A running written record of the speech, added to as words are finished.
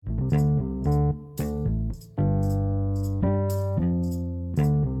Okay,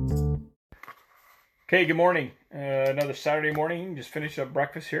 good morning. Another Saturday morning. Just finished up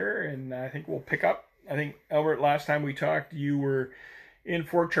breakfast here, and I think we'll pick up. I think, Albert, last time we talked, you were in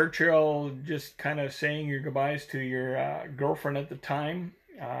Fort Churchill just kind of saying your goodbyes to your girlfriend at the time.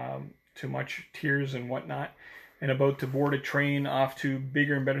 Too much tears and whatnot, and about to board a train off to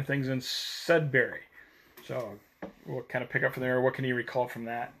bigger and better things in Sudbury. So we'll kind of pick up from there. What can you recall from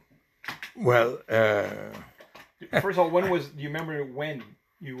that? Well, First of all, do you remember when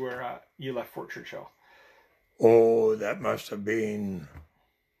you left Fort Churchill? oh, that must have been,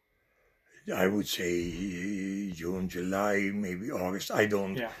 I would say, June, July, maybe August. I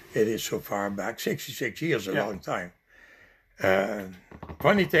don't, Yeah. It is so far back. 66 years, a Yeah. long time.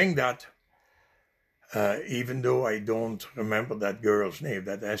 Funny thing that, even though I don't remember that girl's name,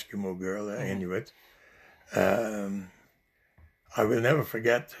 that Eskimo girl, Inuit, I will never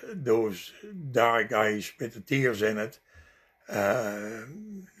forget those dark eyes with the tears in it,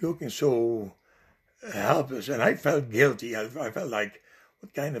 looking so helpless. And I felt guilty. I felt like,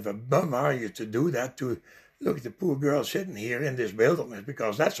 what kind of a bum are you to do that, to look at the poor girl sitting here in this wilderness,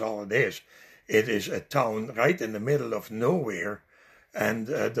 because that's all it is. It is a town right in the middle of nowhere, and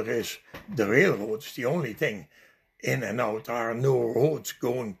there is the railroads. The only thing in and out are no roads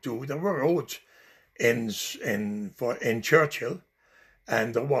going to. There were roads in Churchill,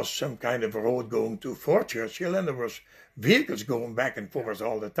 and there was some kind of a road going to Fort Churchill, and there was vehicles going back and forth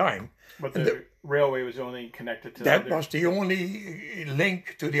all the time. But the railway was only connected to That was the only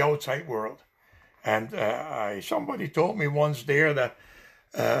link to the outside world. And somebody told me once there that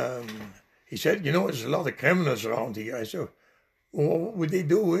he said, there's a lot of criminals around here. I said, well, what would they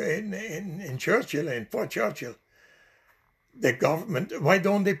do in Churchill, in Fort Churchill? The government, why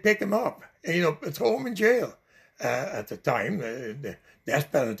don't they pick them up? And, throw them in jail. At the time, the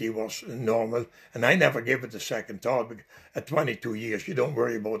death penalty was normal, and I never gave it a second thought. Because at 22 years, you don't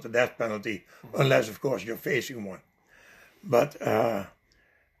worry about the death penalty, unless, of course, you're facing one. But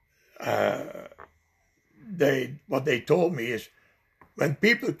what they told me is, when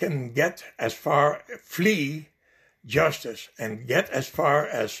people can flee justice and get as far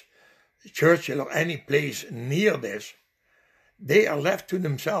as Churchill or any place near this, they are left to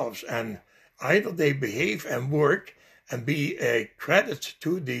themselves, and either they behave and work and be a credit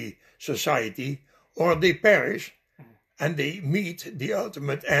to the society, or they perish and they meet the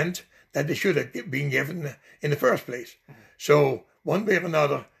ultimate end that they should have been given in the first place. So one way or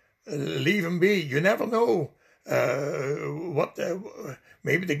another, leave them be. You never know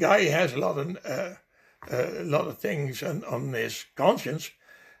maybe the guy has a lot of things on his conscience,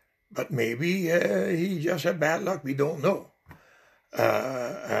 but maybe he just had bad luck. We don't know.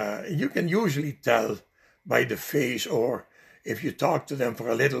 You can usually tell by the face, or if you talk to them for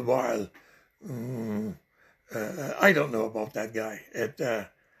a little while. I don't know about that guy.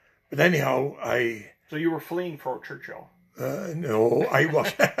 But anyhow, So you were fleeing Fort Churchill? No, I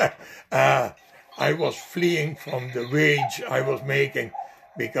was. I was fleeing from the wage I was making,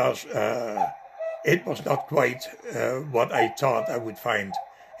 because it was not quite what I thought I would find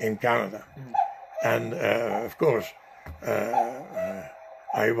in Canada. And of course,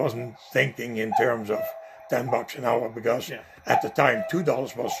 I wasn't thinking in terms of $10 an hour, because at the time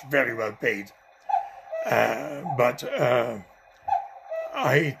 $2 was very well paid. But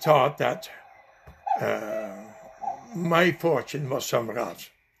I thought that my fortune was somewhere else,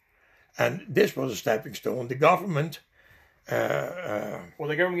 and this was a stepping stone. The government. Well,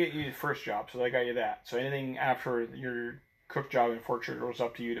 the government gave you the first job, so they got you that. So anything after your cook job in Fort Churchill was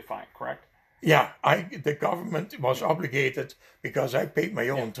up to you to find, correct? Yeah, the government was obligated, because I paid my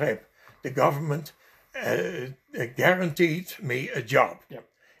own trip. The government guaranteed me a job. Yep.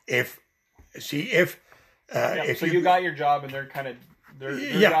 So you got your job, and they're kind of their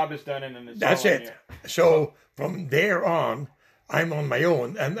job is done, and then that's it. So from there on, I'm on my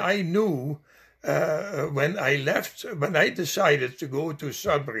own, and I knew when I decided to go to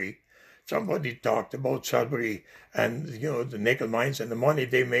Sudbury. Somebody talked about Sudbury and the nickel mines and the money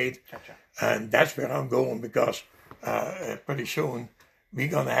they made. Gotcha. And that's where I'm going, because pretty soon we're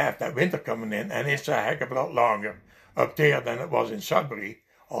going to have that winter coming in, and it's a heck of a lot longer up there than it was in Sudbury,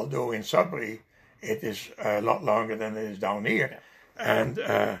 although in Sudbury it is a lot longer than it is down here. Yeah. And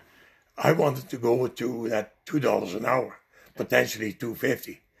I wanted to go to that $2 an hour, potentially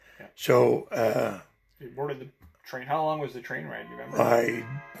 $2.50. Yeah. So you boarded the train. How long was the train ride, do you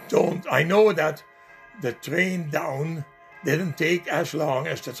remember? I know that the train down didn't take as long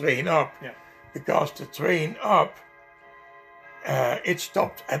as the train up. Yeah. Because the train up, it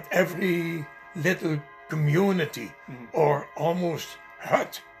stopped at every little community or almost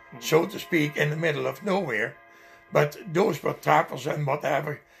hut so to speak, in the middle of nowhere. But those were trappers and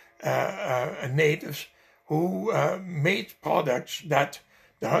whatever, natives who made products that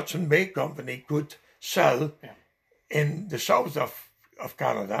the Hudson Bay Company could sell in the south of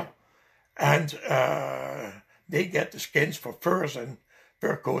Canada. And they get the skins for furs and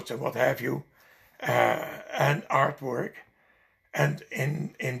fur coats and what have you, and artwork. And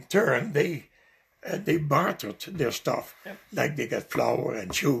in turn, they bartered their stuff. Like they got flour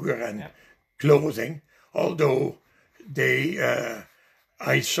and sugar and clothing. Although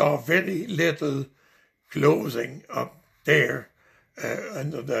I saw very little clothing up there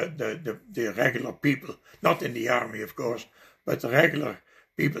under the regular people, not in the army, of course, but the regular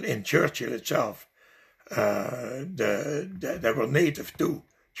people in Churchill itself. They were native to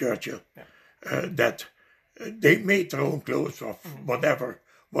Churchill, that they made their own clothes of whatever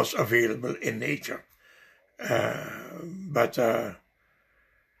was available in nature.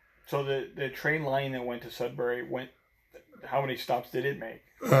 So the train line that went to Sudbury how many stops did it make?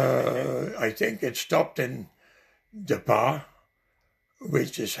 I think it stopped in De Pas,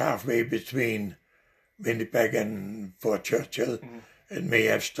 which is halfway between Winnipeg and Fort Churchill. It may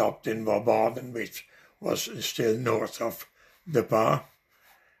have stopped in Waubaden, which was still north of De Pas.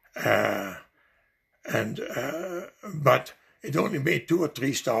 But it only made 2 or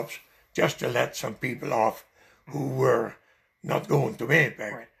 3 stops just to let some people off who were not going to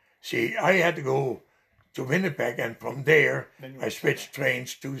Winnipeg. Right. See, I had to go to Winnipeg, and from there I switched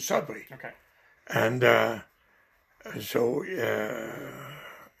trains to Sudbury. Okay. And so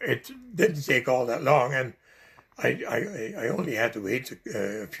it didn't take all that long, and I only had to wait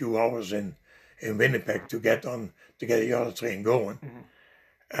a few hours in Winnipeg to get the other train going.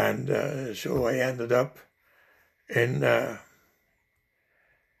 And so I ended up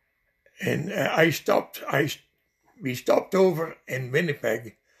we stopped over in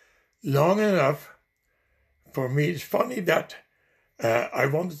Winnipeg long enough for me. It's funny that I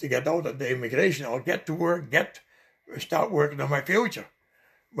wanted to get out of the immigration. I'll get to work, start working on my future.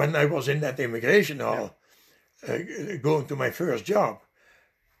 When I was in that immigration hall, going to my first job.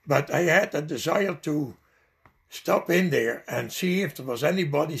 But I had a desire to stop in there and see if there was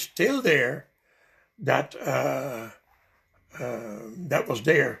anybody still there that that was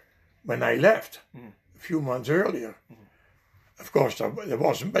there when I left a few months earlier. Of course, there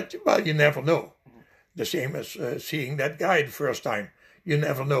wasn't, but well, you never know. The same as seeing that guy the first time. You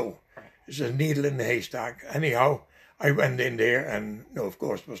never know. It's a needle in the haystack. Anyhow, I went in there, and no, of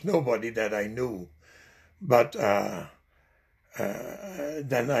course, there was nobody that I knew. But then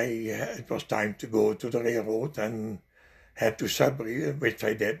it was time to go to the railroad and head to Sudbury, which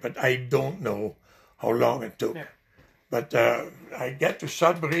I did. But I don't know how long it took. Yeah. But I get to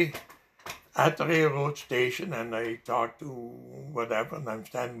Sudbury at the railroad station, and I talk to whatever, and I'm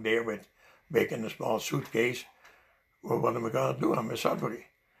standing there with making a small suitcase. Well, what am I going to do? I'm in Sudbury.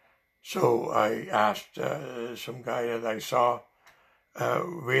 So I asked some guy that I saw,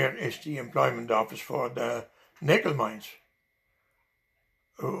 where is the employment office for the nickel mines?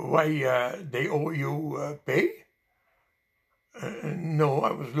 Why, they owe you pay? No,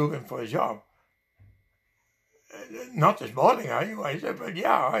 I was looking for a job. Not this morning, are you? I said, but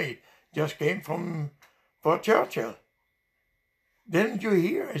yeah, I just came from Fort Churchill. Didn't you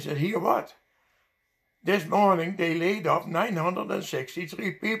hear? I said, hear what? This morning they laid off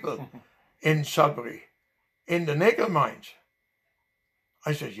 963 people in Sudbury, in the nickel mines.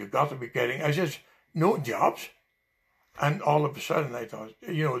 I said, you got to be kidding. I said, no jobs. And all of a sudden I thought,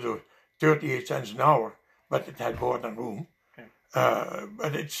 the 38 cents an hour, but it had board and room.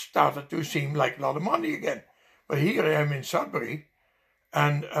 But it started to seem like a lot of money again. But here I am in Sudbury,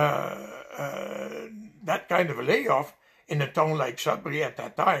 and that kind of a layoff in a town like Sudbury at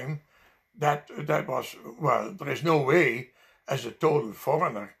that time, that was, well, there is no way as a total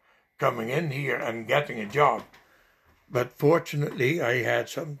foreigner coming in here and getting a job. But fortunately, I had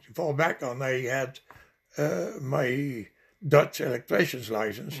something to fall back on. I had my Dutch electrician's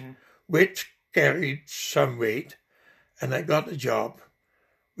license, which carried some weight, and I got a job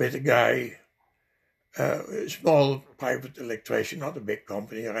with a guy, a small private electrician, not a big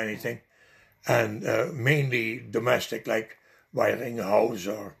company or anything, and mainly domestic, like wiring a house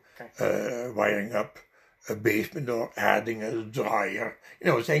or wiring up a basement or adding a dryer,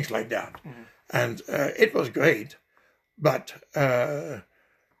 things like that. And it was great, but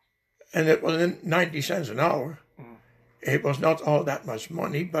and it was 90 cents an hour. It was not all that much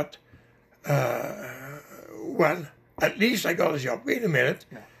money, but well, at least I got a job. Wait a minute,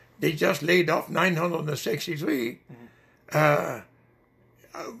 they just laid off 963.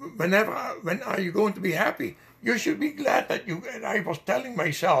 When are you going to be happy? You should be glad that you, and I was telling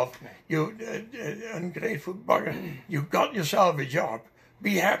myself, you ungrateful bugger, you got yourself a job.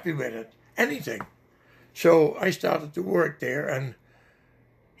 Be happy with it. Anything. So I started to work there, and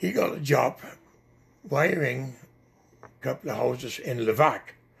he got a job wiring a couple of houses in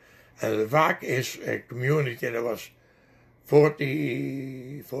Levac. And Levac is a community that was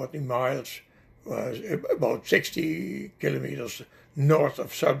 40 miles, was about 60 kilometers north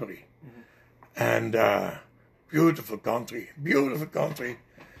of Sudbury. And beautiful country,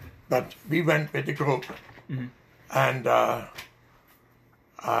 but we went with the group. And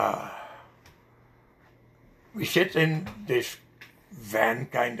we sit in this van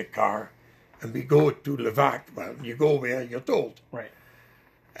kind of car, and we go to Levac. Well, you go where you're told. Right.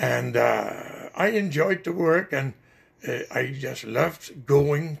 And I enjoyed the work, and I just loved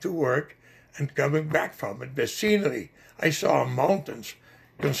going to work and coming back from it. The scenery, I saw mountains,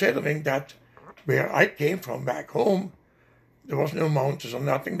 considering that where I came from back home, there was no mountains or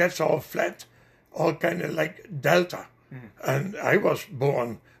nothing. That's all flat, all kind of like delta. And I was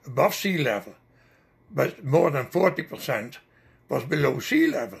born above sea level, but more than 40% was below sea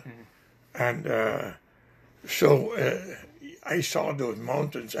level. And so I saw those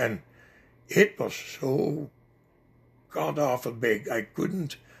mountains, and it was so god-awful big. I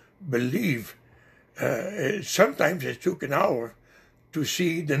couldn't believe. Sometimes it took an hour to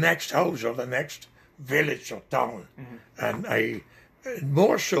see the next house or the next village or town. And I,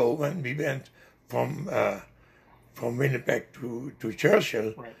 more so when we went from Winnipeg to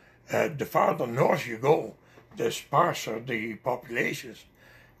Churchill, right. The farther north you go, the sparser the populations.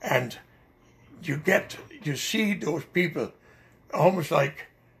 And you see those people almost like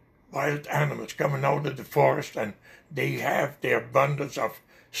wild animals coming out of the forest, and they have their bundles of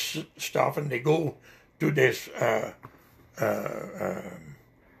stuff, and they go to this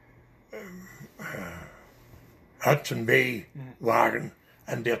Hudson Bay wagon,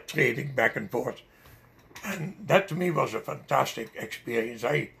 and they're trading back and forth. And that to me was a fantastic experience.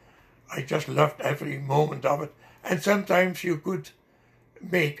 I just loved every moment of it. And sometimes you could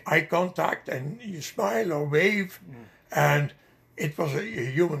make eye contact and you smile or wave, and it was a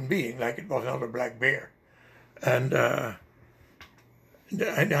human being, like it was not a black bear. And I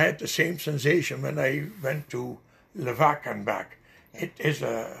had the same sensation when I went to Levac and back. It is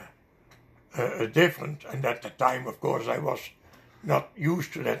a different, and at the time, of course, I was not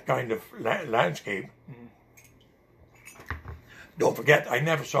used to that kind of landscape. Don't forget, I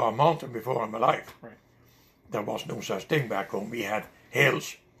never saw a mountain before in my life. Right. There was no such thing back home. We had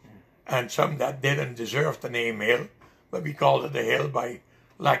hills, and some that didn't deserve the name hill, but we called it a hill by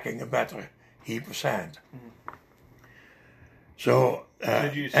lacking a better heap of sand. So,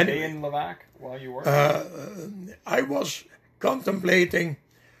 did you stay in Levac while you worked? I was contemplating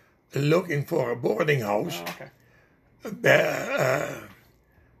looking for a boarding house. Oh, okay.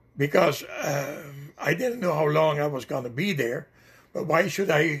 Because I didn't know how long I was going to be there, but why should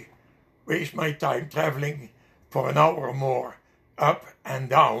I waste my time traveling for an hour or more up and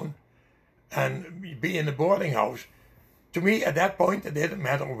down and be in a boarding house? To me, at that point, it didn't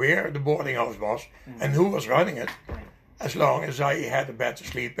matter where the boarding house was and who was running it, as long as I had a bed to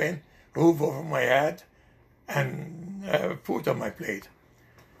sleep in, roof over my head, and food on my plate.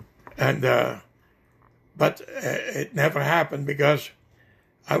 And but it never happened because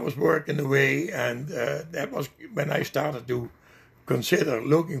I was working away, and that was when I started to consider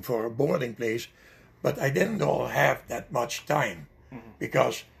looking for a boarding place. But I didn't all have that much time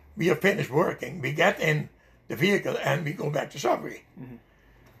because we are finished working, we get in the vehicle, and we go back to Sudbury.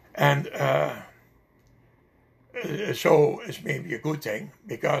 And so it's maybe a good thing,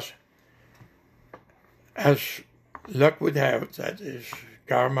 because as luck would have it, that is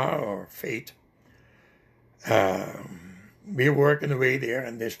karma or fate. We're working away there,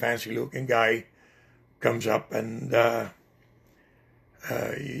 and this fancy-looking guy comes up and,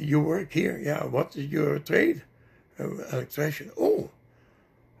 you work here? Yeah, what is your trade? Electrician. Oh,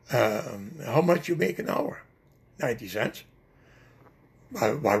 how much you make an hour? 90 cents.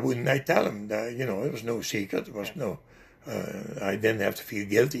 Why wouldn't I tell him? It was no secret. It was no, I didn't have to feel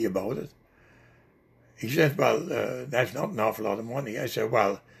guilty about it. He said, well, that's not an awful lot of money. I said,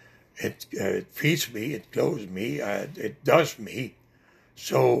 well, it feeds me, it clothes me, it does me,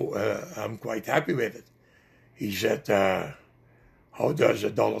 so I'm quite happy with it. He said, how does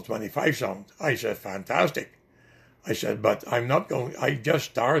 $1.25 sound? I said, fantastic. I said, but I'm not going, I just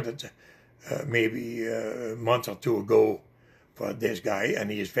started maybe a month or two ago for this guy, and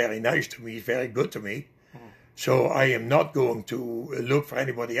he is very nice to me, he's very good to me. So I am not going to look for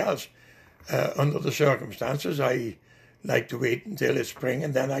anybody else. Under the circumstances, I like to wait until it's spring,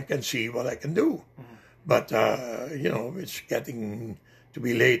 and then I can see what I can do. But, it's getting to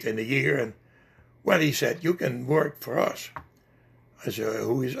be late in the year. And, well, he said, you can work for us. I said,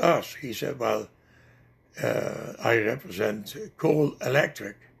 who is us? He said, well, I represent Coal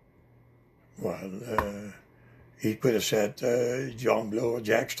Electric. Well, he could have said John Blow or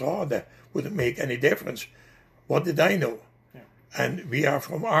Jack Straw. That wouldn't make any difference. What did I know? Yeah. And we are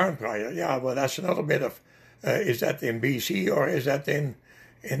from Arnprior. Yeah, well, that's another bit of, is that in BC or is that in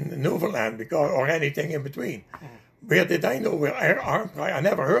Newfoundland or anything in between? Mm-hmm. Where did I know where Arnprior? I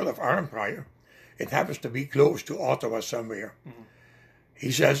never heard of Arnprior. It happens to be close to Ottawa somewhere. Mm-hmm.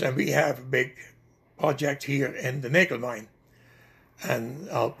 He says, and we have a big project here in the nickel mine, and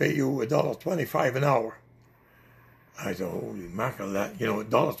I'll pay you $1.25 an hour. I said, holy mackerel, that,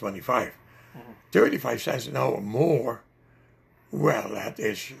 $1.25. Mm-hmm. 35 cents an hour more, well, that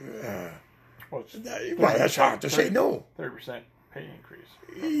is, that's hard to say no. 30% pay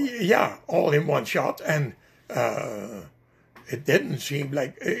increase. Yeah, all in one shot, and it didn't seem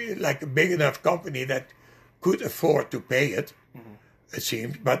like a big enough company that could afford to pay it, mm-hmm. It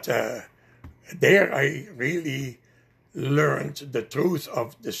seems, but there I really learned the truth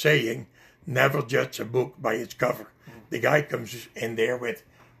of the saying, never judge a book by its cover. Mm-hmm. The guy comes in there with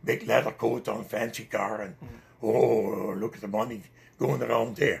big leather coat on, fancy car, and oh, look at the money going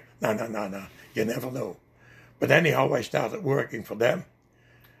around there. No, you never know. But anyhow, I started working for them.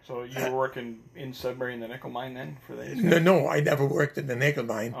 So you were working in Sudbury in the nickel mine then for these guys? No, I never worked in the nickel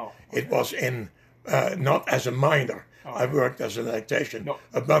mine. Oh, okay. It was not as a miner. Oh, I worked as an electrician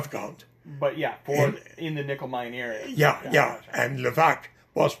above ground. But yeah, in the nickel mine area. Yeah. Gotcha. And Levac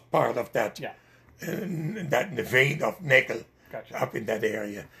was part of that. Yeah. That the vein of nickel up in that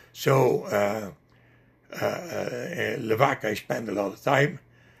area. So Levac, I spent a lot of time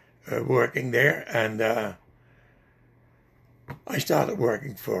working there, and I started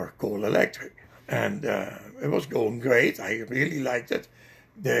working for Coal Electric, and it was going great. I really liked it.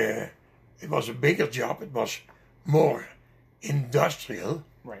 It was a bigger job. It was more industrial,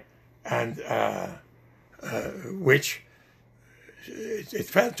 right? And which it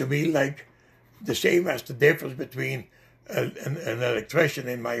felt to me like the same as the difference between an electrician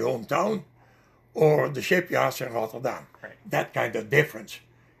in my hometown or the shipyards in Rotterdam. Right. That kind of difference.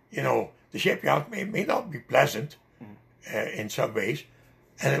 The shipyard may not be pleasant in some ways,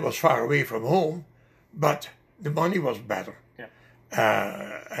 and it was far away from home, but the money was better. Yeah.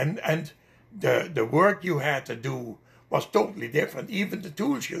 And the work you had to do was totally different. Even the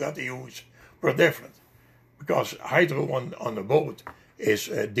tools you had to use were different, because hydro on the boat is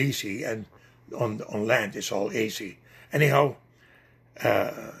DC, and on land it's all AC. Anyhow,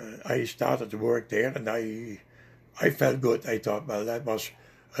 I started to work there, and I felt good. I thought, well, that was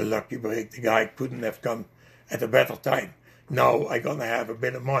a lucky break. The guy couldn't have come at a better time. Now I'm going to have a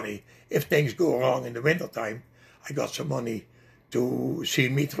bit of money. If things go wrong in the wintertime, I got some money to see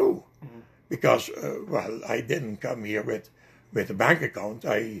me through. Mm-hmm. Because, I didn't come here with a bank account.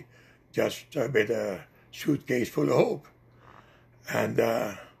 I just with a suitcase full of hope. And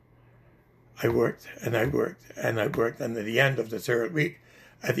I worked, and I worked, and I worked. And at the end of the third week,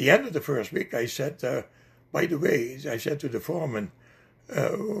 at the end of the first week, I said, by the way, I said to the foreman,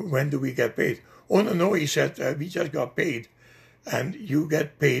 when do we get paid? Oh, no, he said, we just got paid, and you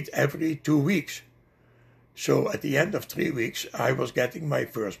get paid every 2 weeks. So at the end of 3 weeks, I was getting my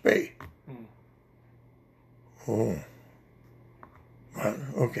first pay. Oh. Well,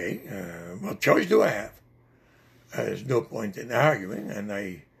 okay. What choice do I have? There's no point in arguing, and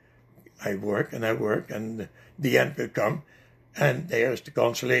I work, and the end will come, and there's the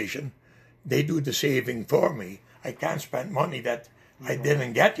consolation. They do the saving for me. I can't spend money that I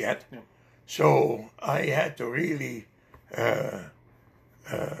didn't get yet. Yeah. So I had to really,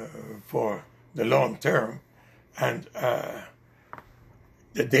 for the long term, and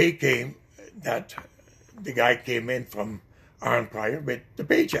the day came that the guy came in from Arnprior with the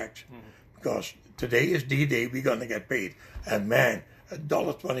paychecks, because today is D-Day, we're going to get paid. And man,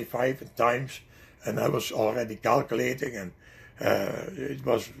 $1.25 at times, and I was already calculating, and it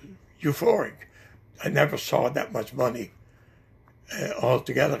was euphoric. I never saw that much money all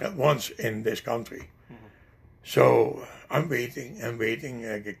together at once in this country. Mm-hmm. So I'm waiting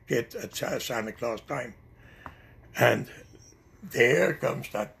like a kid at Santa Claus time. And there comes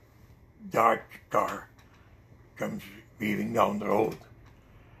that dark car, comes weaving down the road.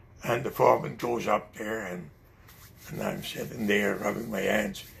 And the foreman goes up there, and I'm sitting there rubbing my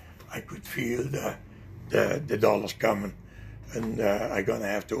hands. I could feel the dollars coming. And I'm going to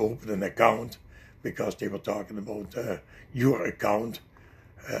have to open an account, because they were talking about your account.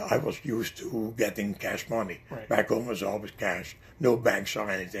 I was used to getting cash money. Right. Back home was always cash, no banks or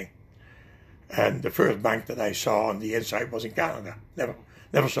anything. And the first bank that I saw on the inside was in Canada.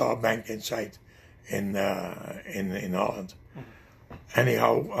 Never saw a bank inside in Holland.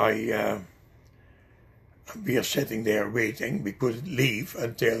 Anyhow, we are sitting there waiting. We couldn't leave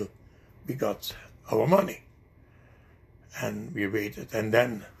until we got our money. And we waited. And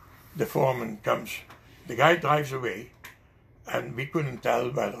then the foreman comes. The guy drives away. And we couldn't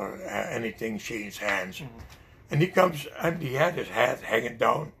tell whether anything changed hands. And he comes and he had his head hanging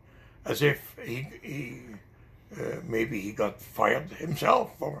down as if maybe he got fired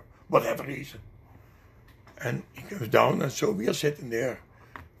himself for whatever reason. And he comes down, and so we are sitting there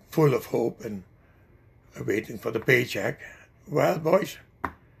full of hope and waiting for the paycheck. Well, boys,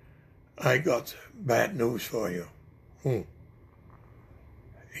 I got bad news for you.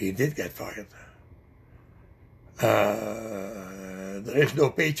 He did get fired. There is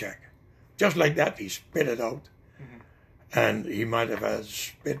no paycheck. Just like that, he spit it out. And he might have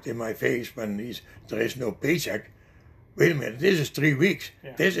spit in my face when there is no paycheck. Wait a minute, this is 3 weeks.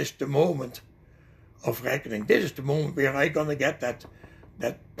 Yeah. This is the moment of reckoning. This is the moment where I'm going to get that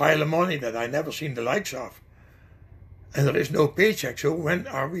pile of money that I never seen the likes of. And there is no paycheck, so when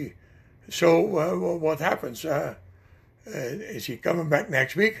are we? So what happens? Is he coming back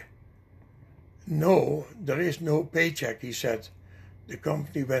next week? No, there is no paycheck, he said. The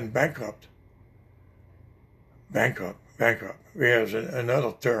company went bankrupt. Bankrupt. Where's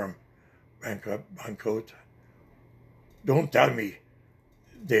another term? Bankrupt. Don't tell me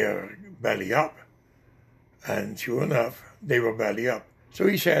they're belly up. And sure enough, they were belly up. So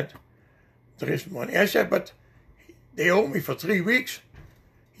he said, there is money. I said, but they owe me for 3 weeks.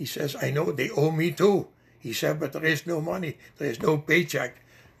 He says, I know, they owe me too. He said, but there is no money. There is no paycheck.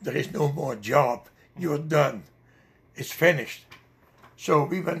 There is no more job. You're done. It's finished. So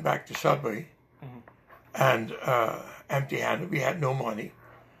we went back to Sudbury and empty-handed. We had no money.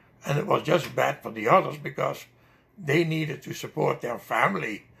 And it was just bad for the others because they needed to support their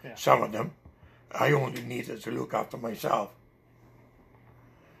family, some of them. I only needed to look after myself.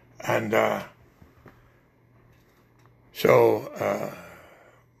 And so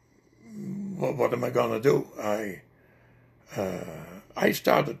what am I going to do? I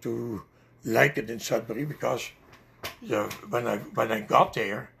started to like it in Sudbury because when I got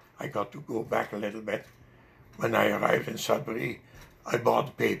there, I got to go back a little bit. When I arrived in Sudbury, I bought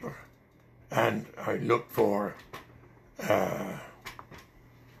the paper and I looked for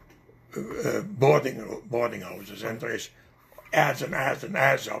boarding houses, and there is ads and ads and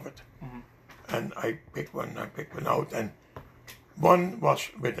ads of it. And I picked one out, and one was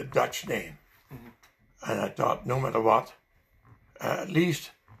with a Dutch name. And I thought, no matter what, at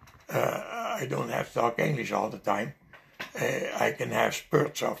least I don't have to talk English all the time. I can have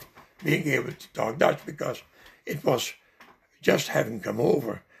spurts of being able to talk Dutch, because it was just having come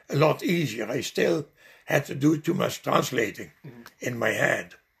over a lot easier. I still had to do too much translating in my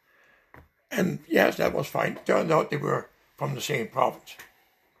head. And yes, that was fine. Turned out they were from the same province.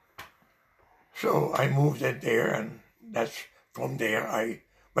 So I moved in there, and from there I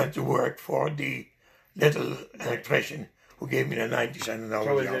went to work for the little electrician who gave me the 90 cents an hour.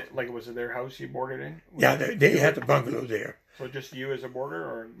 So was it their house you boarded in? They had a bungalow there. So just you as a boarder,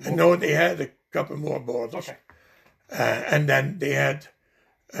 or no? They had a couple more boarders. Okay. And then they had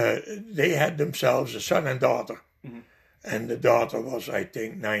themselves a son and daughter, and the daughter was, I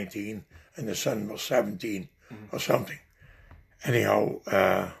think, 19, and the son was 17 or something. Anyhow,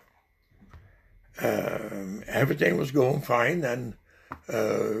 everything was going fine, and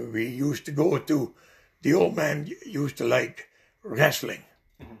we used to go to. The old man used to like wrestling,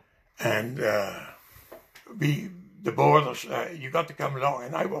 and the boarders, you got to come along,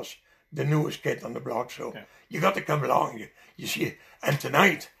 and I was the newest kid on the block, so you got to come along. You see, and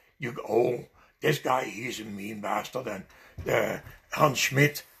tonight this guy, he's a mean bastard, and Hans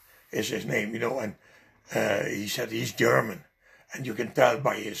Schmidt is his name, and he said he's German, and you can tell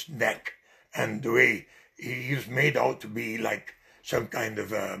by his neck and the way he was made out to be like some kind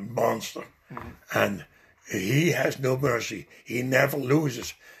of a monster, and he has no mercy. He never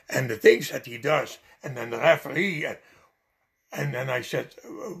loses, and the things that he does, and then the referee, and then I said,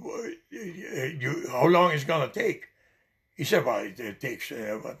 how long is it going to take? He said, well, it takes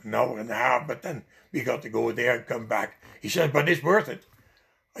an hour and a half, but then we got to go there and come back. He said, but it's worth it.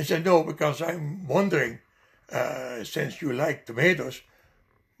 I said, no, because I'm wondering, since you like tomatoes,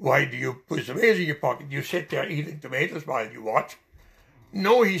 why do you put tomatoes in your pocket? You sit there eating tomatoes while you watch?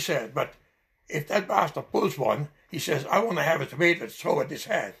 No, he said, but if that bastard pulls one, he says, I want to have a tomato to throw at his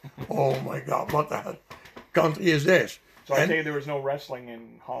head. Oh my God, what the hell country is this? So I think there was no wrestling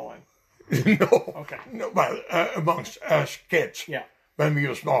in Holland. No. Okay. No, well, amongst us kids. Yeah. when we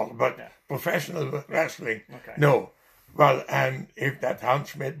were small, but Yeah. professional wrestling, Okay. no. Well, and if that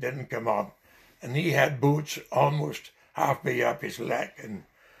Hans Smith didn't come on, and he had boots almost halfway up his leg,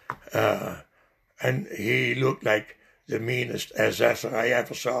 and he looked like the meanest assessor I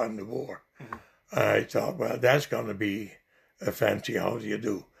ever saw in the war. I thought, well, that's going to be a fancy how do you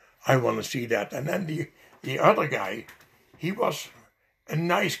do. I want to see that. And then the other guy, he was a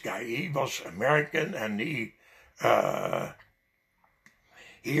nice guy. He was American, and he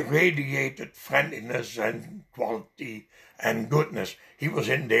radiated friendliness and quality and goodness. He was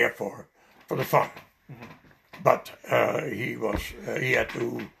in there for the fun. But he had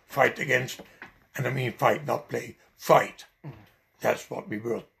to fight against, and I mean fight, not play, fight. That's what we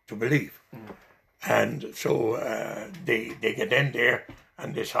were to believe. And so they get in there,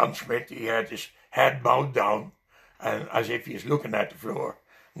 and this Hans Smith, he had his head bowed down, and as if he's looking at the floor,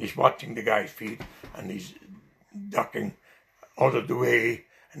 and he's watching the guy's feet, and he's ducking out of the way,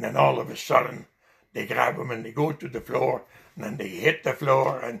 and then all of a sudden, they grab him and they go to the floor, and then they hit the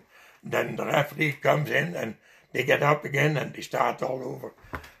floor, and then the referee comes in, and they get up again, and they start all over.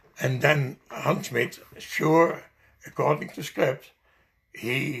 And then Hans Smith, sure, according to script,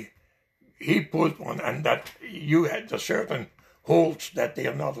 he pulled one, and that you had the certain holds that they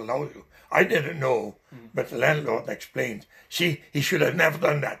are not allowed to. I didn't know, but the landlord explained. See, he should have never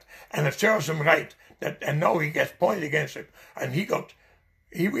done that, and it serves him right. And now he gets pointed against him, and he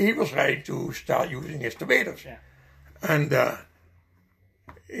was ready to start using his tomatoes. Yeah. And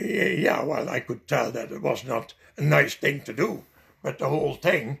yeah, well, I could tell that it was not a nice thing to do, but the whole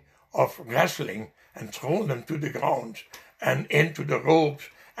thing of wrestling and throwing them to the ground and into the ropes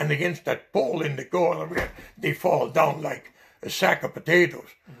and against that pole in the corner where they fall down like a sack of potatoes,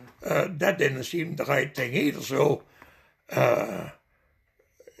 that didn't seem the right thing either. So, well,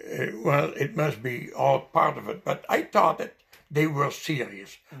 it must be all part of it. But I thought that they were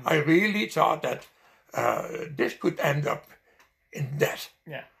serious. I really thought that this could end up in death.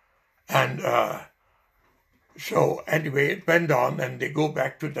 Yeah. And so anyway, it went on, and they go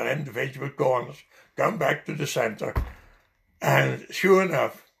back to their individual corners, come back to the center, and sure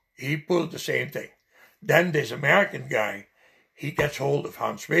enough, he pulled the same thing. Then this American guy, he gets hold of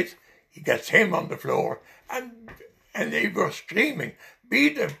Hans Smith, he gets him on the floor, and they were screaming,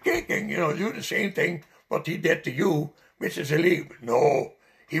 beat him, kicking, do the same thing what he did to you, which is illegal. No,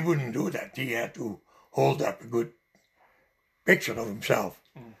 he wouldn't do that. He had to hold up a good picture of himself.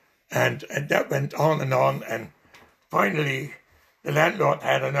 And that went on, and finally the landlord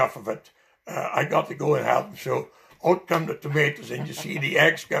had enough of it. I got to go and help him. So out come the tomatoes, and you see the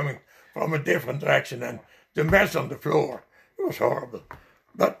eggs coming from a different direction, and the mess on the floor. It was horrible.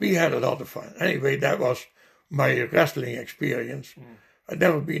 But we had a lot of fun. Anyway, that was my wrestling experience. I've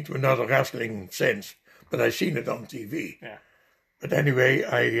never been to another wrestling since, but I've seen it on TV. Yeah. But anyway,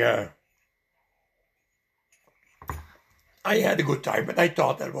 I had a good time, but I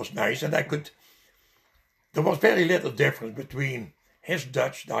thought that was nice, and there was very little difference between his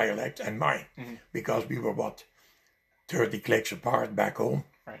Dutch dialect and mine, because we were, 30 clicks apart back home.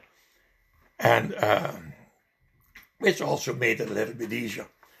 Right. And which also made it a little bit easier.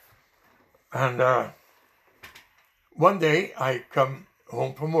 And one day I come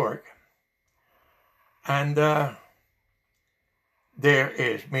home from work, and there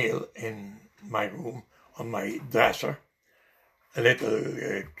is mail in my room on my dresser, a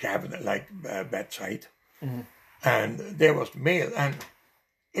little cabinet like bedside, and there was mail, and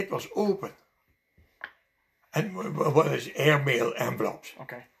it was open, and was airmail envelopes.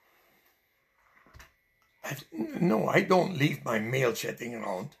 Okay. No, I don't leave my mail sitting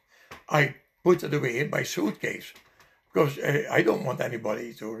around. I put it away in my suitcase because I don't want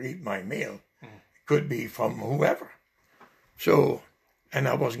anybody to read my mail. It could be from whoever. So, and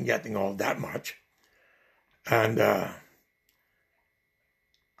I wasn't getting all that much. And I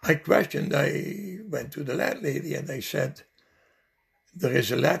went to the landlady, and I said, there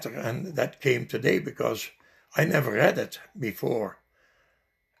is a letter, and that came today because I never read it before.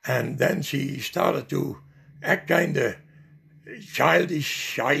 And then she started to act kind of childish,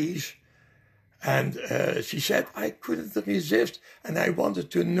 shy, and she said, I couldn't resist, and I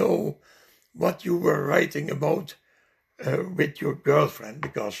wanted to know what you were writing about with your girlfriend,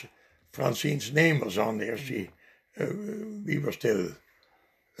 because Francine's name was on there. We were still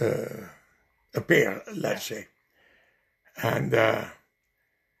a pair, let's say. And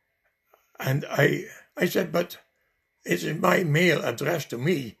I said, but it is my mail addressed to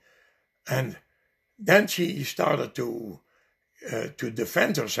me. And then she started to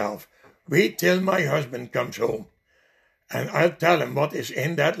defend herself. Wait till my husband comes home, and I'll tell him what is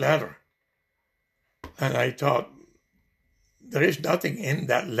in that letter. And I thought, there is nothing in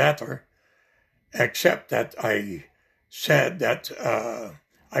that letter except that I said that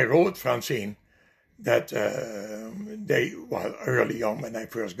I wrote Francine that early on when I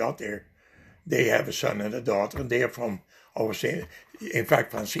first got there, they have a son and a daughter, and they are from our same. In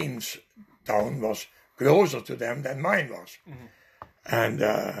fact, Francine's town was closer to them than mine was, and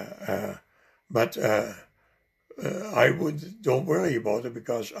but I don't worry about it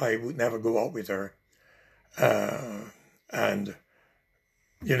because I would never go out with her, and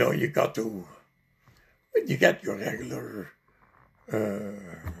you get your regular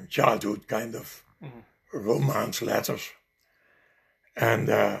childhood kind of romance letters, and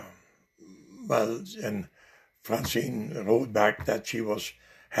and Francine wrote back that she was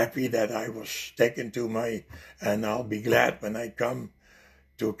happy that I was taken to and I'll be glad when I come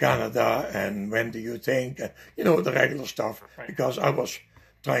to Canada, and when do you think, the regular stuff, right. Because I was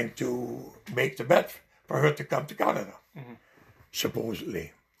trying to make the bet for her to come to Canada,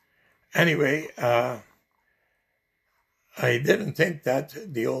 supposedly. Anyway, I didn't think that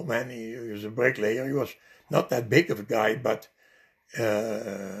the old man, he was a bricklayer, he was not that big of a guy, but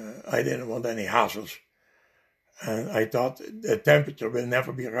I didn't want any hassles. And I thought the temperature will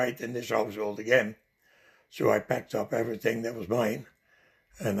never be right in this household again. So I packed up everything that was mine,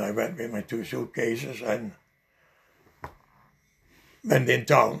 and I went with my 2 suitcases and went in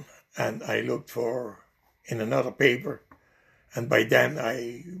town, and I looked in another paper, and by then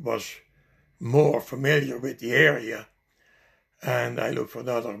I was more familiar with the area, and I looked for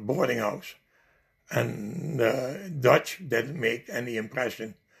another boarding house, and Dutch didn't make any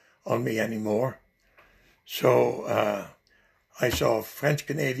impression on me anymore. So I saw a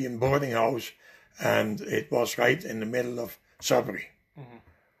French-Canadian boarding house, and it was right in the middle of Sudbury.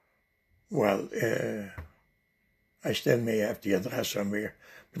 Well, I still may have the address somewhere.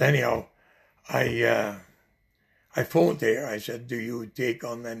 But anyhow, I phoned there. I said, do you take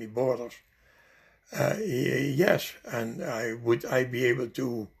on any boarders? Yes, and would I be able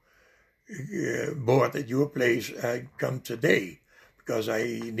to board at your place come today? Because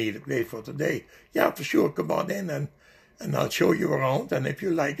I need a place for today. Yeah, for sure, come on in and I'll show you around, and if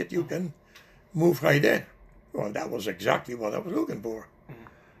you like it, you can move right in. Well, that was exactly what I was looking for.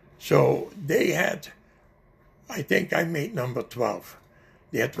 So they had, I think I made number 12.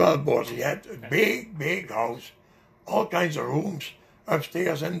 They had 12 boards. They had a big, big house, all kinds of rooms,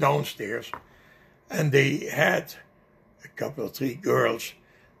 upstairs and downstairs. And they had a couple of 3 girls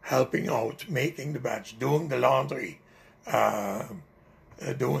helping out, making the beds, doing the laundry,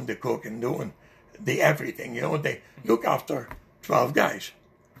 doing the cooking, doing the everything. They look after 12 guys.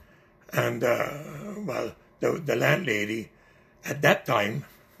 And, the landlady at that time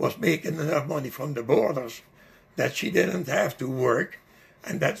was making enough money from the boarders that she didn't have to work,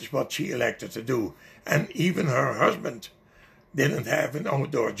 and that is what she elected to do. And even her husband didn't have an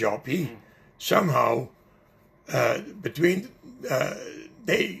outdoor job. He somehow, between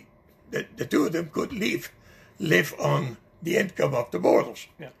the 2 of them could live on the income of the boarders.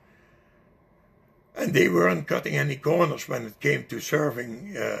 Yeah. And they weren't cutting any corners when it came to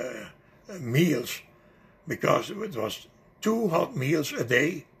serving meals, because it was 2 hot meals a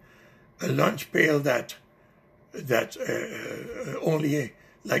day, a lunch pail that only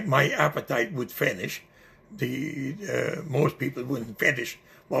like my appetite would finish. Most people wouldn't finish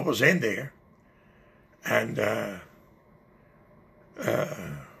what was in there, and there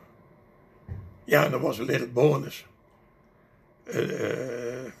was a little bonus.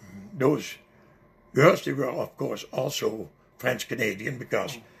 Those girls, they were of course also French-Canadian,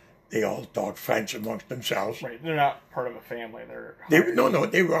 because they all talk French amongst themselves. Right, they're not part of a family.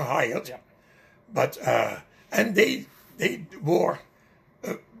 They were hired. Yeah. But and they wore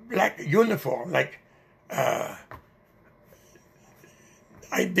a black uniform. Like I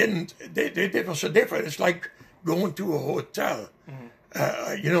didn't. It was so different. It's like going to a hotel.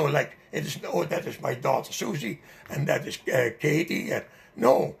 Like it is. Oh, that is my daughter Susie, and that is Katie.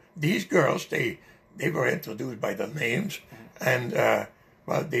 No, these girls they were introduced by their names, and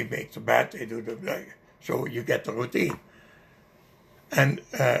they make the bed. They do so you get the routine. And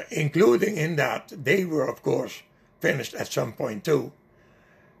including in that, they were, of course, finished at some point too.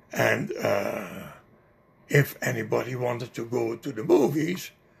 And if anybody wanted to go to the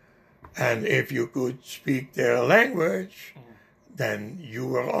movies, and if you could speak their language, then you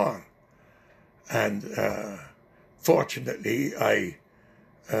were on. And fortunately,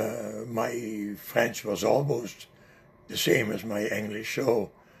 my French was almost the same as my English,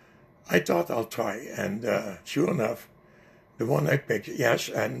 so I thought I'll try. And sure enough, the one I picked, yes,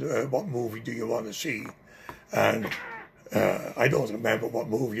 and what movie do you want to see? And I don't remember what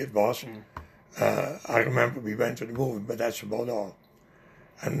movie it was. I remember we went to the movie, but that's about all.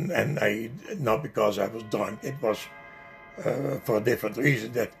 And I, not because I was drunk, it was for a different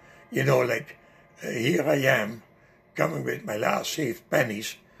reason. That, you know, like here I am coming with my last saved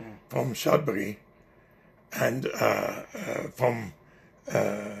pennies from Sudbury and from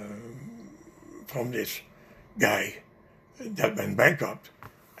this guy that went bankrupt,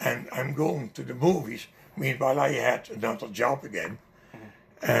 and I'm going to the movies. Meanwhile, I had another job again,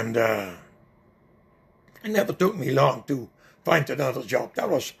 and it never took me long to find another job. That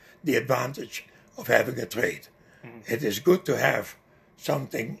was the advantage of having a trade. It is good to have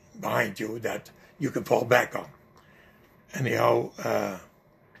something behind you that you can fall back on. Anyhow,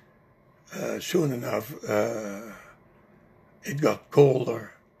 soon enough, it got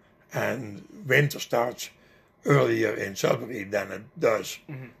colder, and winter starts earlier in Sudbury than it does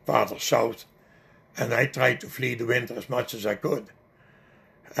farther south. And I tried to flee the winter as much as I could.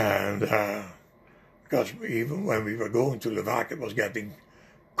 And because even when we were going to Levack, it was getting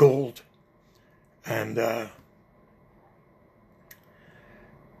cold. And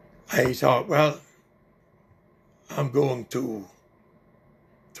I thought, well, I'm going to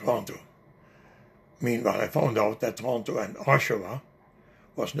Toronto. Meanwhile, I found out that Toronto and Oshawa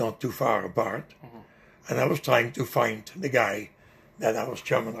was not too far apart. And I was trying to find the guy that I was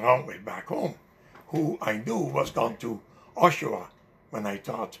chumming around with back home, who I knew was gone to Oshawa when I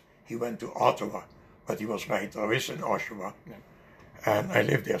thought he went to Ottawa. But he was right, there is an Oshawa. Yeah. And I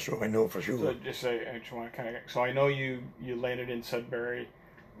lived there, so I know for sure. So just say, I just want to kind of, so I know you landed in Sudbury,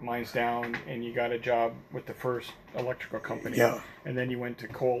 mine's down, and you got a job with the first electrical company. Yeah. And then you went to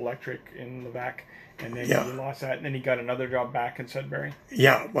Cole Electric in Levack, and then you lost that, and then you got another job back in Sudbury?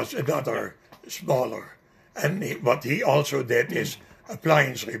 Yeah, it was another smaller. And what he also did is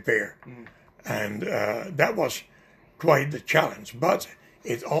appliance repair. And that was quite the challenge. But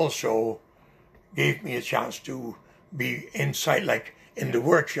it also gave me a chance to be inside, like in the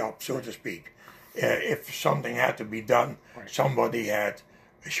workshop, so to speak. If something had to be done, somebody had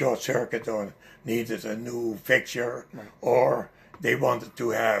a short circuit or needed a new fixture, or they wanted to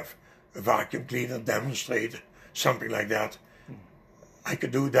have a vacuum cleaner demonstrated, something like that. I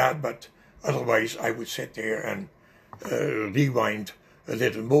could do that, but otherwise I would sit there and rewind a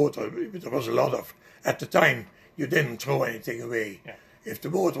little motor. There was a lot of, at the time, you didn't throw anything away. Yeah. If the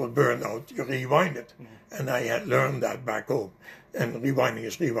motor was burned out, you rewind it. And I had learned that back home. And rewinding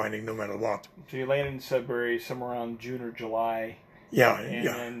is rewinding no matter what. So you landed in Sudbury somewhere around June or July. Yeah, and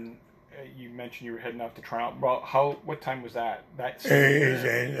then you mentioned you were heading off to Toronto. Well, what time was that?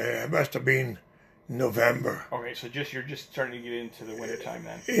 It must have been November. Okay, so you're just starting to get into the winter time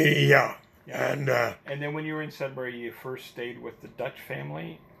then. Yeah. And then when you were in Sudbury, you first stayed with the Dutch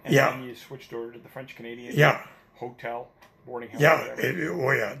family, and then you switched over to the French Canadian hotel, boarding house.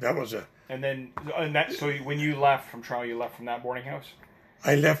 Yeah, that was a. So when you left from Toronto, you left from that boarding house.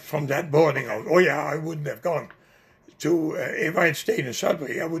 I left from that boarding house. Oh yeah, I wouldn't have gone to if I had stayed in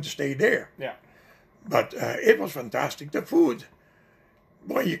Sudbury. I would have stayed there. Yeah. But it was fantastic. The food,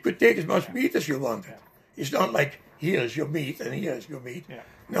 boy, you could take as much meat as you wanted. Yeah. It's not like here's your meat and here's your meat. Yeah.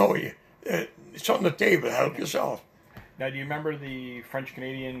 No, it's on the table. Help yourself. Now, do you remember the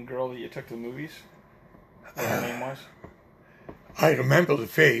French-Canadian girl that you took to the movies? What her name was? I remember the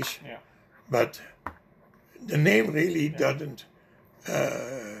face, but the name really doesn't.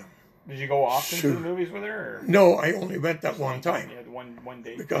 Did you go often to the movies with her? Or? No, I only went that one time. Yeah, the one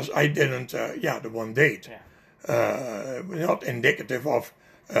date. Because I didn't. The one date. Yeah. Not indicative of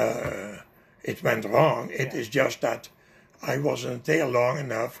it went wrong. It is just that I wasn't there long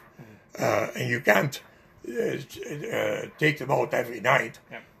enough, and you can't take them out every night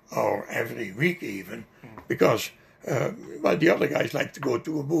or every week even, because the other guys like to go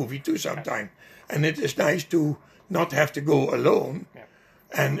to a movie too sometime, and it is nice to not have to go alone,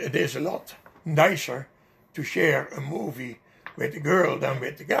 and it is a lot nicer to share a movie with the girl than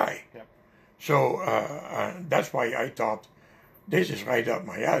with the guy. So that's why I thought this is right up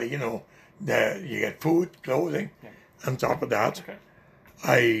my alley. You know, you get food, clothing. On top of that,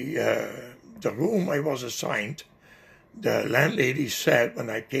 the room I was assigned, the landlady said when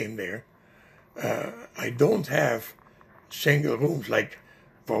I came there, I don't have single rooms like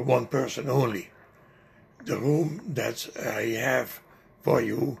for one person only. The room that I have for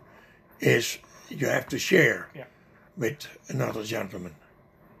you is you have to share with another gentleman.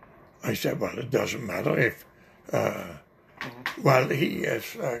 I said, well, it doesn't matter if, well, he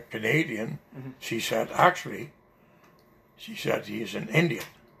is Canadian. She said, he is an Indian.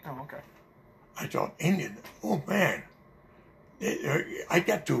 Oh, okay. I thought, Indian? Oh, man. I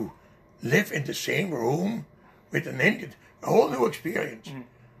get to live in the same room with an Indian. A whole new experience.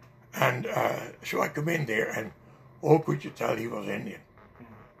 And so I come in there, and oh, could you tell he was Indian?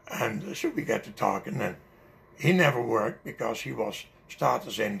 And so we got to talking, and he never worked because he was started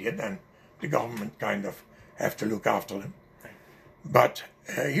as Indian, and the government kind of have to look after him. But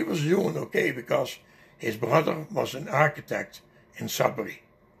he was doing okay because his brother was an architect in Sudbury,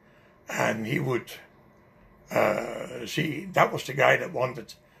 and he would see that was the guy that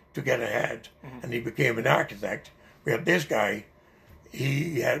wanted to get ahead, and he became an architect. Where this guy,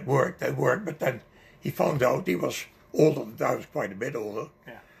 he had worked, but then he found out he was older than I was, quite a bit older,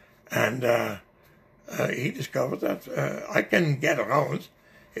 and he discovered that I can get around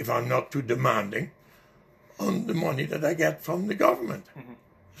if I'm not too demanding on the money that I get from the government,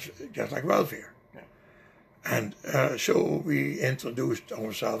 just like welfare. And so we introduced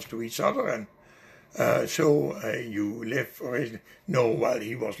ourselves to each other, and you live, while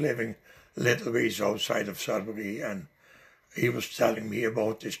he was living a little ways outside of Sudbury, and he was telling me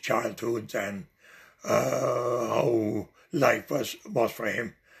about his childhood and how life was for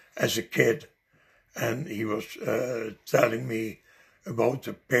him as a kid. And he was telling me about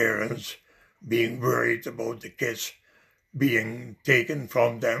the parents being worried about the kids being taken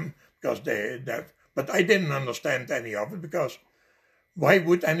from them because but I didn't understand any of it, because why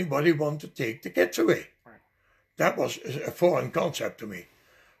would anybody want to take the kids away? Right. That was a foreign concept to me.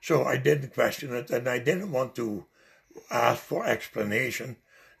 So I didn't question it, and I didn't want to ask for explanation.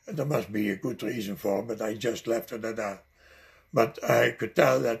 There must be a good reason for it, but I just left it at that. But I could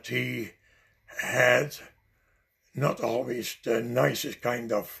tell that he had not always the nicest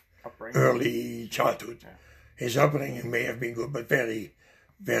kind of early childhood. Yeah. His upbringing may have been good, but very,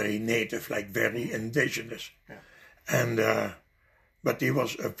 very native, like very indigenous. Yeah. And but he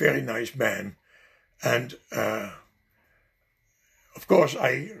was a very nice man. And of course,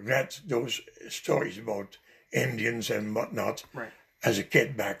 I read those stories about Indians and whatnot as a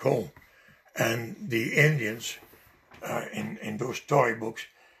kid back home. And the Indians, in those storybooks,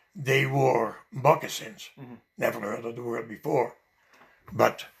 they wore moccasins. Never heard of the word before.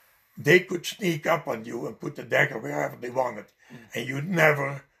 But they could sneak up on you and put the dagger wherever they wanted. And you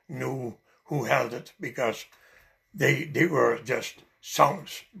never knew who held it, because they were just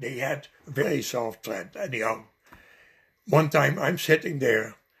sounds. They had a very soft thread. Anyhow, one time I'm sitting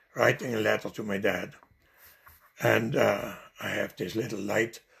there writing a letter to my dad, and I have this little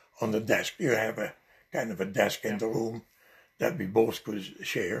light on the desk. You have a kind of a desk in the room that we both could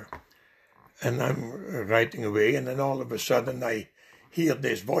share. And I'm writing away, and then all of a sudden I hear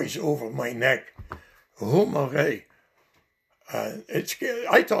this voice over my neck. Oh, Marie.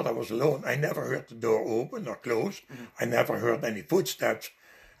 I thought I was alone. I never heard the door open or close. I never heard any footsteps.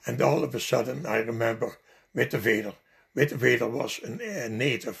 And all of a sudden I remember Witte Vader. Witte Vader was a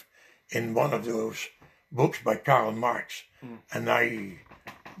native in one of those books by Karl Marx. And I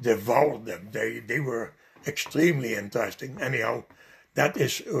devoured them. They were extremely interesting. Anyhow, that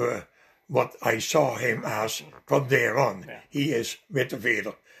is what I saw him as from there on. Yeah. He is Witte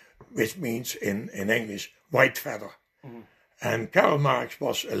Vader, which means in English, white feather. And Karl Marx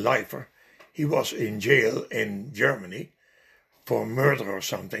was a lifer. He was in jail in Germany for murder or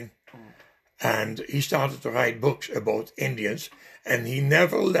something. And he started to write books about Indians, and he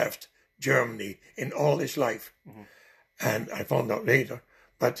never left Germany in all his life. And I found out later,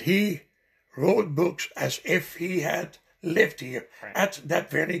 but he wrote books as if he had lived here at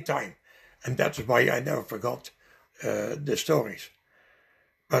that very time. And that's why I never forgot the stories.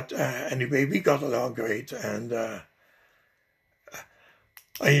 But anyway, we got along great, and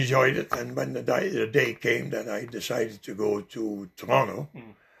I enjoyed it. And when the day came that I decided to go to Toronto,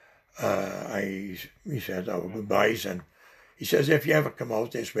 we said our goodbyes, and he says, if you ever come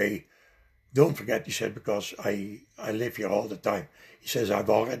out this way, don't forget, he said, because I live here all the time. He says, I've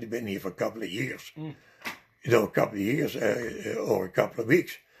already been here for a couple of years. You know, a couple of years or a couple of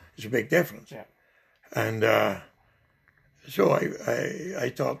weeks. It's a big difference. Yeah. And so I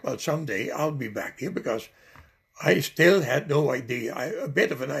thought, well, someday I'll be back here, because I still had no idea, a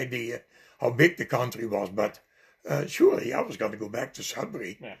bit of an idea how big the country was, but surely I was going to go back to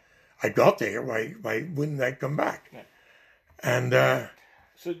Sudbury. Yeah. I got there, why wouldn't I come back? Yeah. And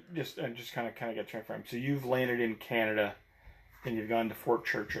so just kind of get track from. So you've landed in Canada, and you've gone to Fort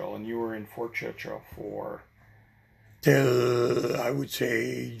Churchill, and you were in Fort Churchill for till I would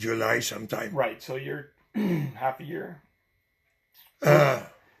say July sometime. Right. So you're half a year. About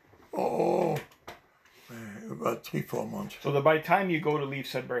 3-4 months. So by the time you go to leave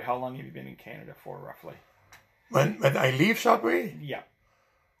Sudbury, how long have you been in Canada for, roughly? When I leave Sudbury? Yeah.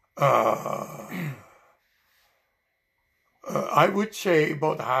 I would say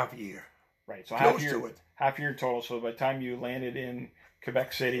about half a year. Right. So close to it. Half a year in total. So by the time you landed in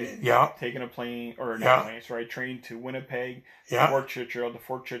Quebec City, Yeah, taking a plane, or not yeah, plane, sorry, train to Winnipeg, yeah, Fort Churchill,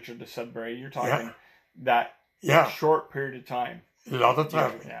 to Sudbury. You're talking yeah, that yeah. short period of time. A lot of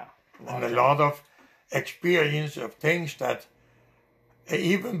traveling. Yeah, a lot And of a traveling. lot of experience of things that,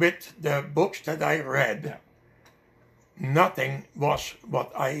 even with the books that I read, Yeah. nothing was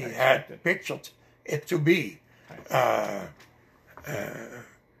what I had Expected. pictured it to be. Right.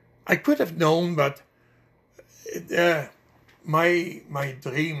 I could have known, but my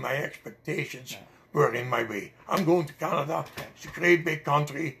dream, my expectations were in my way. I'm going to Canada. It's a great big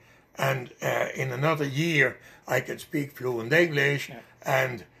country, and in another year I can speak fluent English,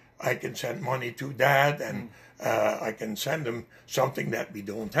 and I can send money to Dad, and I can send him something that we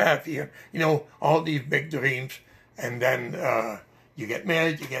don't have here. You know, all these big dreams, and then you get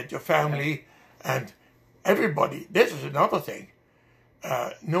married, you get your family, and everybody. This is another thing.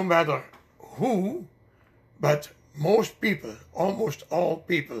 No matter who, but most people, almost all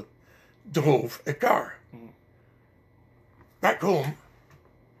people, drove a car. Back home,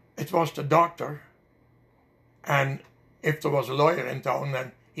 it was the doctor, and if there was a lawyer in town,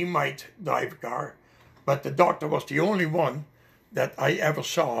 then he might drive a car, but the doctor was the only one that I ever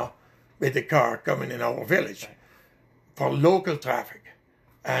saw with a car coming in our village for local traffic,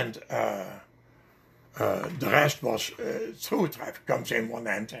 and the rest was through traffic, comes in one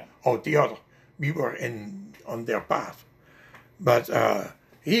end, out the other. We were on their path. But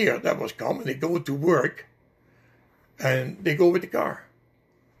here, that was common. They go to work, and they go with the car.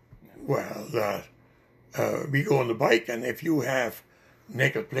 Well, we go on the bike, and if you have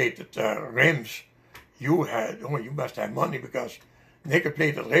nickel-plated rims, you must have money, because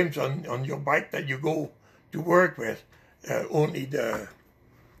nickel-plated rims on your bike that you go to work with, only the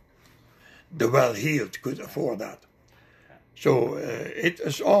well-heeled could afford that. So it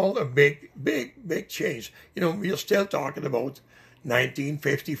is all a big, big, big change. You know, we are still talking about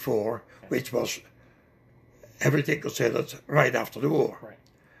 1954, which was everything considered right after the war. Right.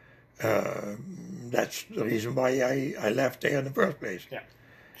 That's the reason why I left there in the first place. Yeah.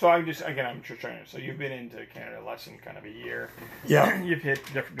 So I'm just trying to. So you've been into Canada less than kind of a year. Yeah. You've hit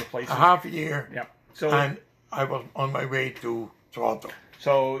different places. A half a year. Yeah. So and I was on my way to Toronto.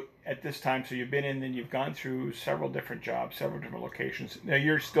 So at this time, so you've been in, then you've gone through several different jobs, several different locations. Now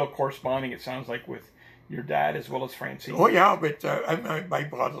you're still corresponding, it sounds like, with your dad as well as Francine. Oh yeah, with my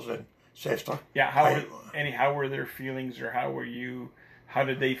brothers and sister. Yeah. How were their feelings, or how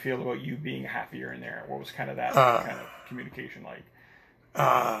did they feel about you being happier in there? What was kind of that kind of communication like?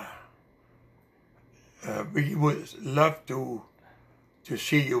 We would love to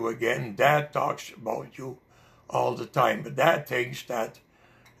see you again. Dad talks about you all the time, but Dad thinks that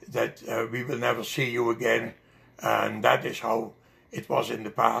we will never see you again, and that is how it was in the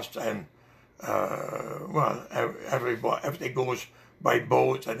past. And everything goes by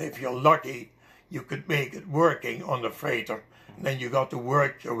boat, and if you're lucky, you could make it working on the freighter. And then you got to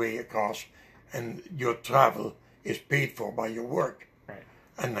work your way across, and your travel is paid for by your work. Right.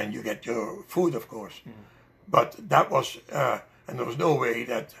 And then you get your food, of course. Mm-hmm. But that was, and there was no way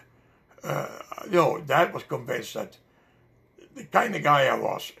that, Dad was convinced that the kind of guy I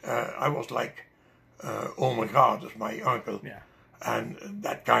was like Omer Gradus, my uncle. Yeah. And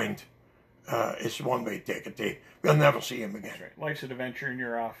that kind is one-way ticket. We'll never see him again. That's right. Life's an adventure, and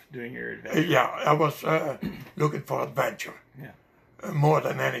you're off doing your adventure. Yeah, I was looking for adventure. Yeah. More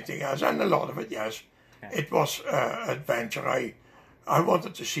than anything else, and a lot of it, yes. Yeah. It was adventure. I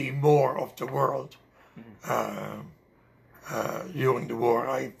wanted to see more of the world. Mm-hmm. During the war,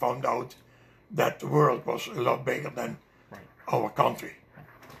 I found out that the world was a lot bigger than our country.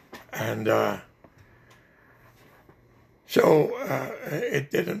 And so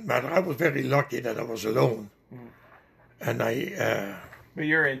it didn't matter. I was very lucky that I was alone. Mm. And but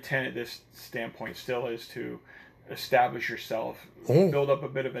your intent at this standpoint still is to establish yourself, build up a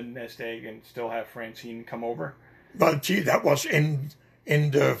bit of a nest egg, and still have Francine come over? Well, gee, that was in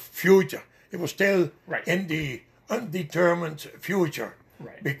the future. It was still in the undetermined future.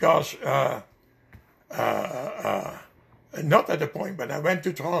 Right. Because not at the point when I went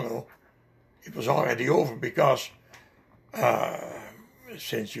to Toronto, it was already over, because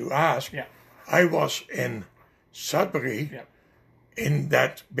since you asked, I was in Sudbury in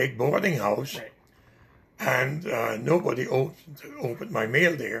that big boarding house, and nobody opened my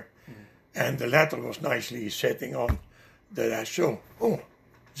mail there, and the letter was nicely sitting on the desk. So,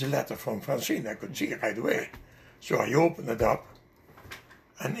 it's a letter from Francine. I could see it right away. So I opened it up,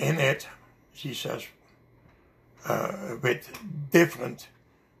 and in it, she says, with different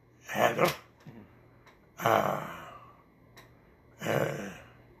header,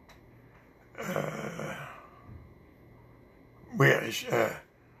 whereas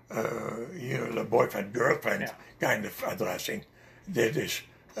the boyfriend girlfriend kind of addressing, that is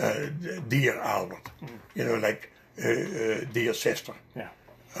dear Albert, like dear sister,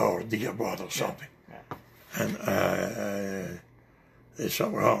 or dear brother, something, and there's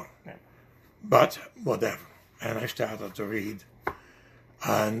something wrong, but whatever. And I started to read,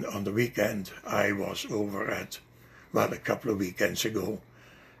 and on the weekend I was over at, a couple of weekends ago,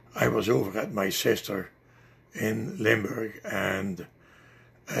 I was over at my sister in Limburg, and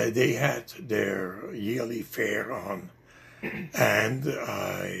they had their yearly fair on, and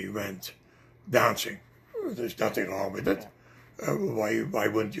I went dancing. There's nothing wrong with it. Why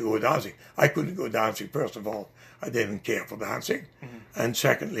wouldn't you go dancing? I couldn't go dancing, first of all. I didn't care for dancing. And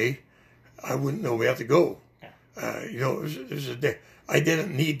secondly, I wouldn't know where to go. I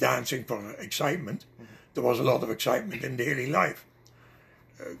didn't need dancing for excitement. There was a lot of excitement in daily life,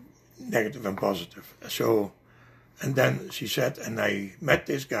 negative and positive. So, and then she said, and I met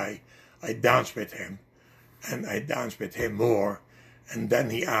this guy, I danced with him, and I danced with him more, and then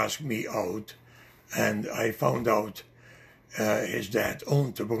he asked me out, and I found out his dad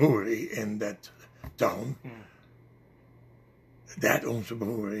owned a brewery in that town. Dad owns a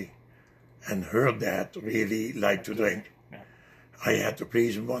brewery, and her dad really liked to drink. I had to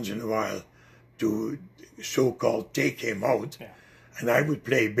please him once in a while to so-called take him out, and I would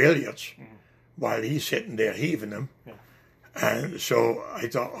play billiards while he's sitting there heaving them. And so I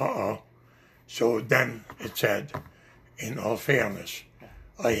thought, So then it said, in all fairness,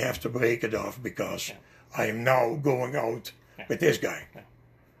 I have to break it off because I am now going out with this guy.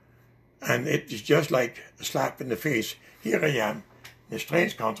 And it is just like a slap in the face. Here I am, in a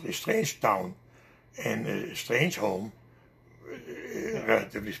strange country, strange town, in a strange home,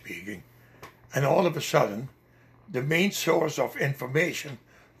 relatively speaking. And all of a sudden, the main source of information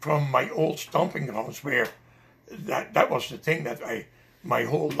from my old stomping grounds, where that was the thing that my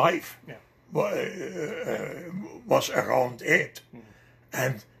whole life was around it.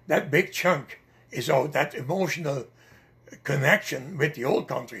 And that big chunk is out, that emotional connection with the old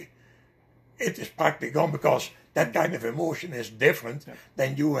country. It is practically gone because that kind of emotion is different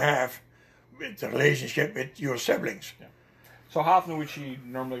than you have with the relationship with your siblings. So how often would she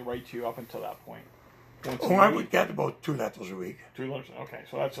normally write to you up until that point? I would get about 2 letters a week. 2 letters, okay.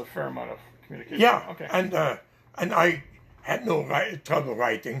 So that's a fair amount of communication. Yeah, okay. And I had no trouble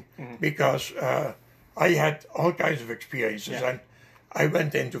writing because I had all kinds of experiences and I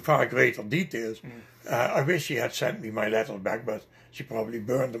went into far greater details. I wish she had sent me my letters back, but she probably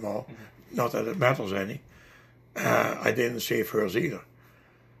burned them all. Not that it matters any. I didn't save hers either.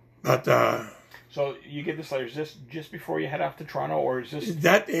 But so you get this letter. Is this just before you head off to Toronto, or is this?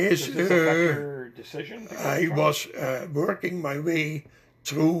 That is. Does this affect your decision? I was working my way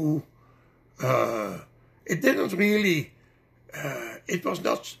through. It didn't really. It was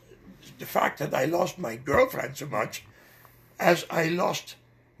not the fact that I lost my girlfriend so much as I lost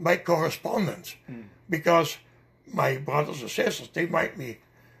my correspondence, because my brothers and sisters, they might me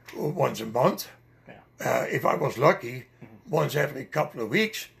once a month. If I was lucky, once every couple of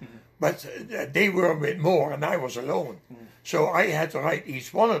weeks. But they were with more and I was alone. So I had to write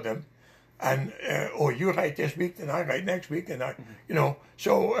each one of them. And, you write this week and I write next week. And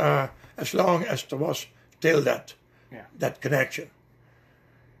so as long as there was still that connection.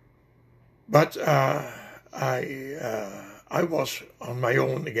 But I was on my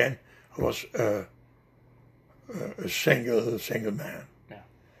own again. I was a single man.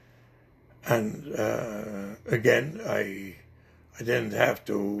 And again, I didn't have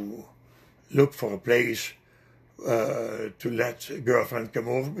to look for a place to let a girlfriend come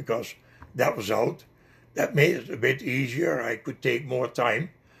over because that was out. That made it a bit easier. I could take more time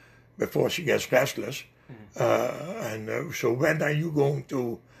before she gets restless. So when are you going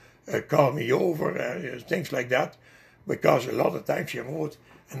to call me over? Things like that. Because a lot of times she wrote,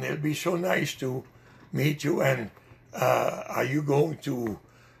 and it'll be so nice to meet you, and are you going to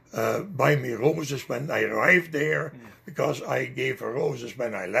buy me roses when I arrived there, because I gave her roses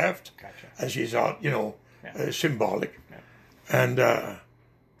when I left. And she thought, symbolic. And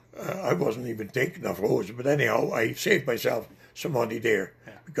I wasn't even thinking of roses, but anyhow, I saved myself some money there,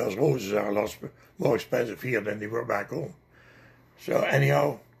 because roses are a lot more expensive here than they were back home. So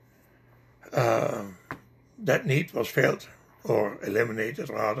anyhow, that need was filled, or eliminated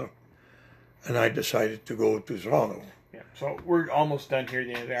rather, and I decided to go to Toronto. So we're almost done here at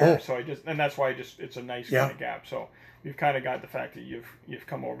the end of the hour. So that's why it's a nice kind of gap. So you've kind of got the fact that you've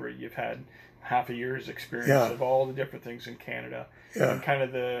come over, you've had half a year's experience of all the different things in Canada. And kind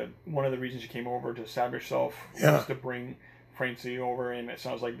of one of the reasons you came over to establish yourself was to bring Francie over, and it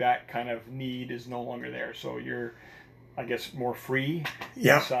sounds like that kind of need is no longer there. So you're I guess, more free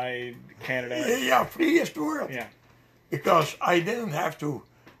Yeah. inside Canada. Yeah, freest world. Yeah. Because I didn't have to,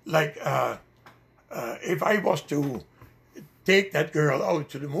 like, if I was to take that girl out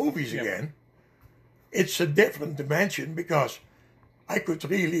to the movies Yeah. again, it's a different dimension because I could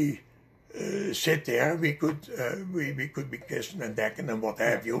really sit there. We could be kissing and decking and what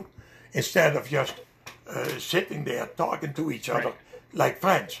have you, instead of just sitting there talking to each other Right. like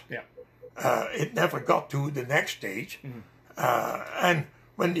friends. Yeah. It never got to the next stage. And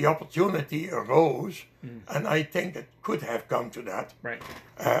when the opportunity arose, and I think it could have come to that, Right.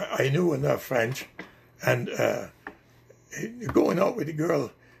 I knew enough French, and going out with a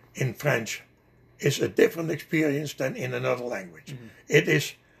girl in French is a different experience than in another language. It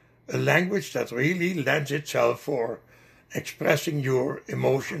is a language that really lends itself for expressing your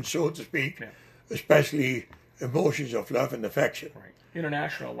emotions, so to speak, Yeah. especially emotions of love and affection. Right.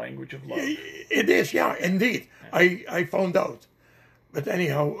 International language of love. It is, yeah, indeed. I found out, but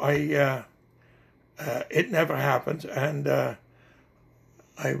anyhow, it never happened, and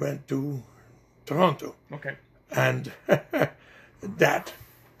I went to Toronto, Okay. and that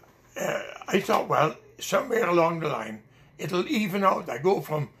I thought, well, somewhere along the line, it'll even out. I go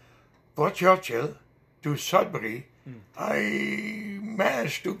from Port Churchill to Sudbury. I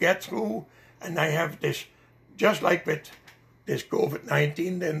managed to get through, and I have this, just like with this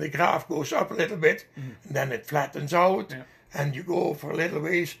COVID-19, then the graph goes up a little bit, and then it flattens out, Yeah. and you go for a little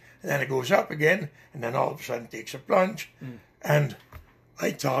ways, and then it goes up again, and then all of a sudden takes a plunge. And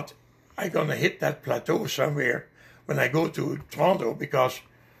I thought, I'm going to hit that plateau somewhere when I go to Toronto, because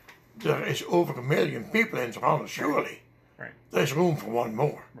there is over 1 million people in Toronto, surely. Right. There's room for one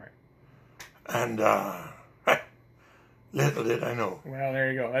more. Right. And little did I know. Well,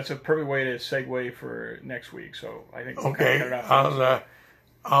 there you go. That's a perfect way to segue for next week. So I think we'll Okay, kind of cut it off.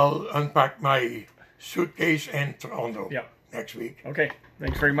 I'll unpack my suitcase in Toronto Yeah. next week. Okay.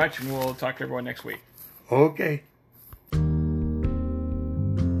 Thanks very much, and we'll talk to everyone next week. Okay.